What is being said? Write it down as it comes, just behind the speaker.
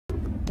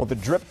Well, the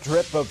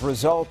drip of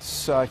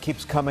results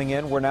keeps coming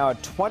in. We're now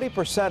at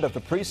 20% of the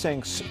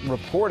precincts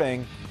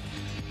reporting.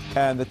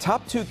 And the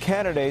top two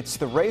candidates,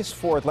 the race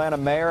for Atlanta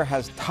mayor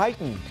has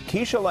tightened.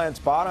 Keisha Lance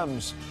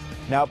Bottoms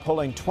now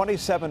pulling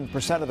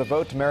 27% of the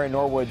vote to Mary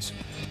Norwood's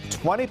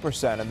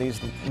 20%. And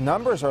these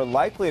numbers are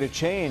likely to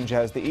change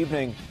as the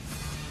evening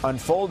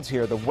unfolds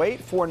here. The wait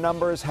for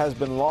numbers has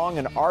been long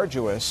and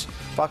arduous.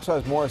 Fox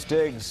 5's Morris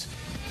Diggs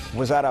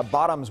was at a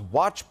Bottoms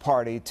watch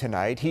party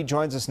tonight. He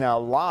joins us now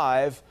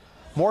live.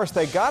 Morris,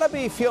 they got to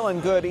be feeling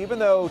good, even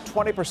though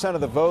 20% of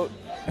the vote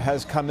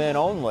has come in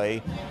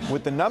only,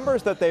 with the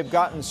numbers that they've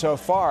gotten so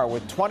far,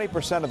 with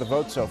 20% of the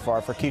vote so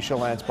far for Keisha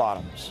Lance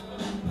Bottoms.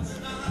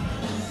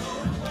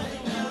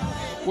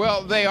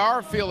 Well, they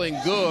are feeling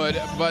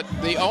good, but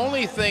the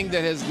only thing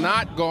that has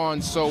not gone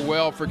so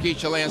well for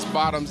Keisha Lance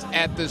Bottoms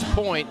at this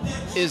point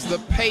is the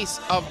pace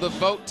of the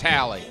vote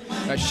tally.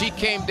 She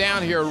came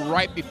down here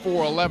right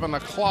before 11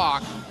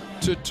 o'clock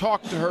to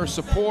talk to her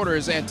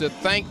supporters and to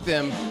thank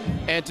them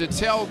and to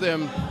tell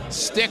them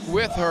stick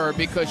with her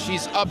because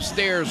she's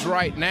upstairs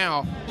right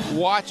now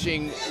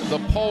watching the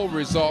poll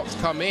results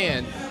come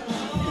in.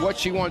 What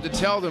she wanted to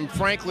tell them,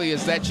 frankly,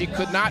 is that she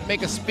could not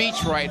make a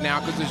speech right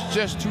now because it's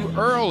just too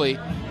early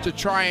to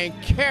try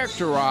and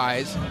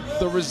characterize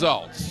the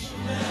results.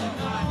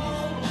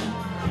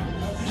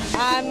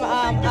 I'm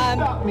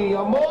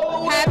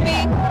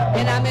happy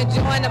and I'm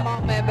enjoying the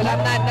moment, but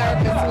I'm not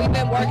nervous. We've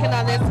been working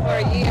on this for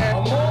a year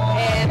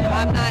and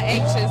I'm not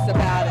anxious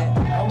about it.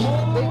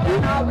 We've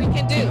done all we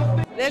can do.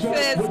 This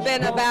has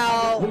been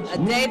about a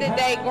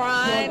day-to-day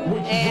grind,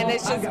 and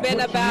it's just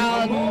been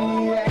about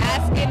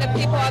asking the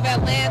people of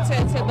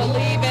Atlanta to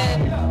believe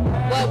in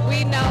what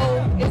we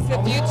know is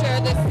the future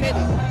of the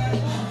city.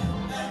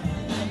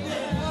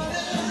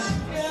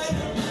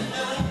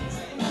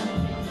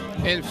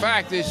 In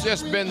fact, it's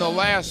just been the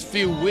last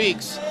few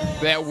weeks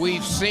that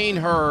we've seen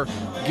her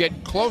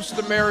get close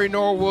to Mary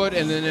Norwood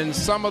and then in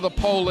some of the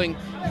polling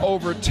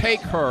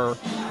overtake her.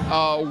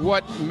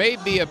 What may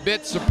be a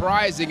bit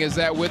surprising is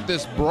that with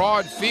this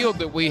broad field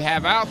that we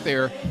have out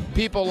there,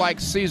 people like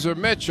Caesar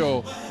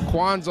Mitchell,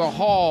 Kwanzaa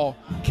Hall,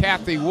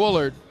 Kathy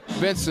Woolard,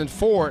 Vincent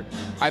Ford,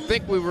 I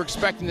think we were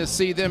expecting to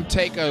see them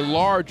take a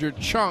larger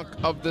chunk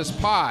of this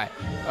pie.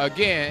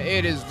 Again,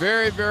 it is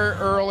very, very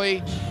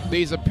early.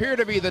 These appear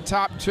to be the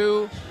top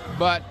two,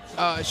 but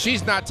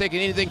she's not taking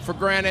anything for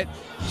granted.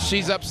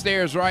 She's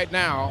upstairs right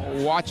now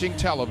watching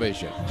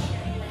television.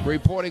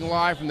 Reporting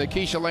live from the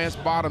Keisha Lance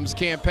Bottoms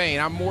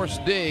campaign, I'm Morris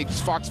Diggs,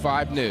 Fox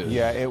 5 News.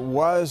 Yeah, it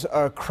was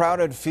a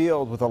crowded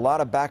field with a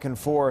lot of back and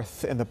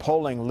forth in the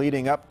polling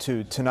leading up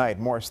to tonight.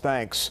 Morris,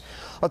 thanks.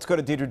 Let's go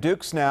to Deidre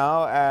Dukes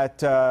now at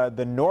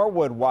the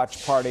Norwood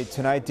watch party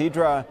tonight.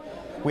 Deidre,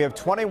 we have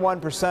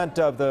 21%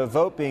 of the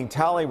vote being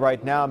tallied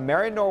right now.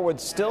 Mary Norwood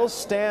still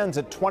stands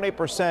at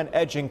 20%,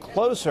 edging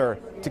closer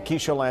to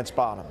Keisha Lance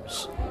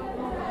Bottoms.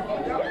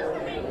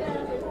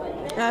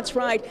 That's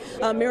right.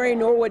 Mary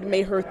Norwood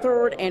made her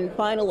third and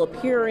final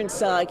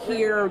appearance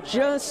here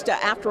just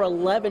after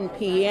 11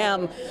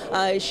 p.m.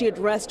 She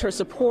addressed her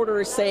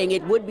supporters saying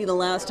it would be the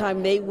last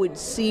time they would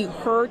see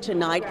her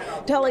tonight,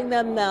 telling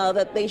them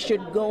that they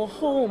should go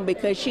home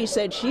because she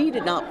said she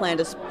did not plan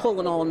to pull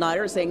an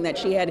all-nighter, saying that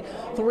she had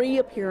 3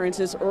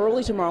 appearances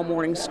early tomorrow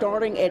morning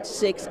starting at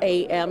 6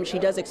 a.m. She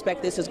does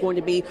expect this is going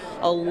to be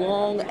a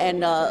long and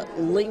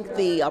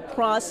lengthy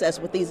process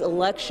with these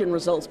election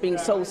results being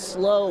so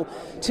slow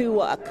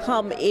to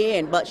come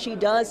in, but she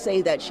does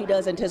say that she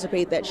does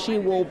anticipate that she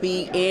will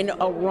be in a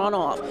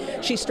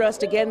runoff. She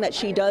stressed again that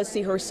she does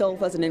see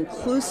herself as an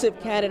inclusive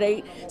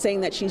candidate,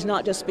 saying that she's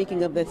not just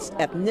speaking of this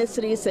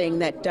ethnicity, saying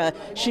that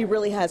she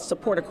really has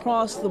support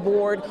across the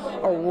board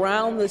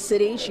around the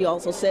city. She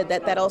also said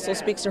that that also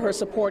speaks to her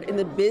support in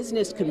the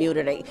business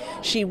community.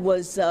 She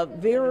was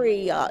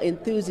very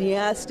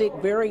enthusiastic,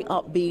 very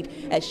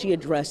upbeat as she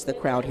addressed the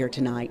crowd here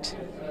tonight.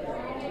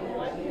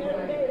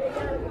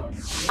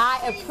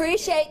 I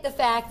appreciate the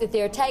fact that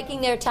they're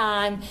taking their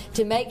time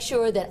to make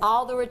sure that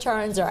all the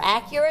returns are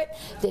accurate,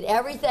 that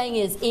everything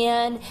is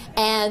in,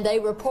 and they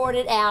report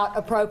it out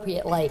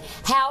appropriately.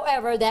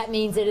 However, that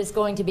means it is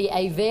going to be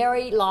a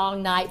very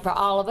long night for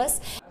all of us.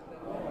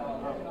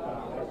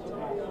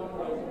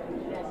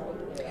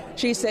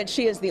 She said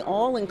she is the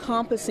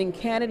all-encompassing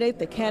candidate,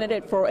 the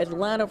candidate for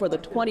Atlanta for the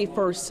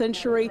 21st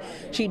century.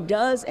 She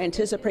does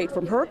anticipate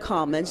from her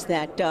comments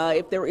that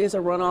if there is a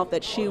runoff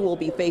that she will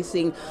be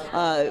facing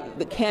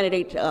the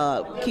candidate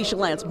Keisha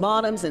Lance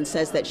Bottoms, and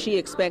says that she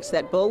expects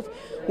that both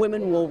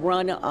women will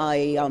run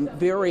a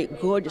very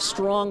good,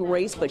 strong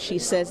race, but she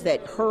says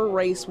that her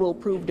race will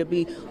prove to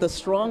be the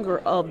stronger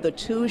of the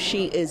two.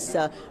 She is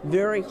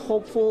very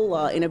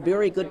hopeful, in a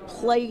very good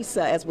place,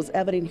 as was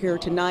evident here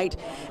tonight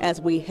as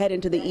we head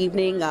into the evening.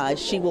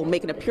 She will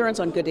make an appearance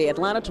on Good Day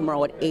Atlanta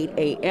tomorrow at 8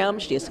 a.m.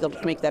 She is scheduled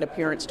to make that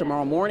appearance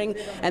tomorrow morning,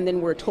 and then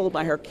we're told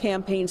by her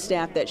campaign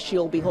staff that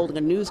she'll be holding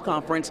a news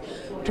conference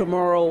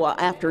tomorrow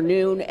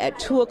afternoon at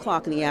 2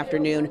 o'clock in the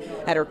afternoon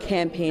at her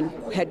campaign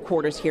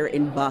headquarters here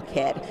in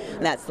Buckhead.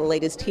 And that's the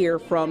latest here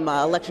from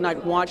Election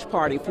Night Watch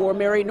Party. For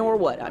Mary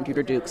Norwood, I'm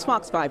Peter Dukes,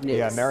 Fox 5 News.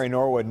 Yeah, Mary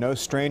Norwood, no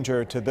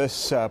stranger to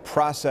this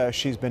process.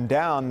 She's been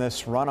down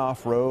this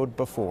runoff road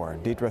before.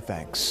 Deidre,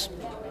 thanks.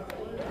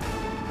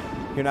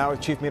 Here now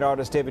with Chief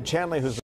Meteorologist David Chanley, who's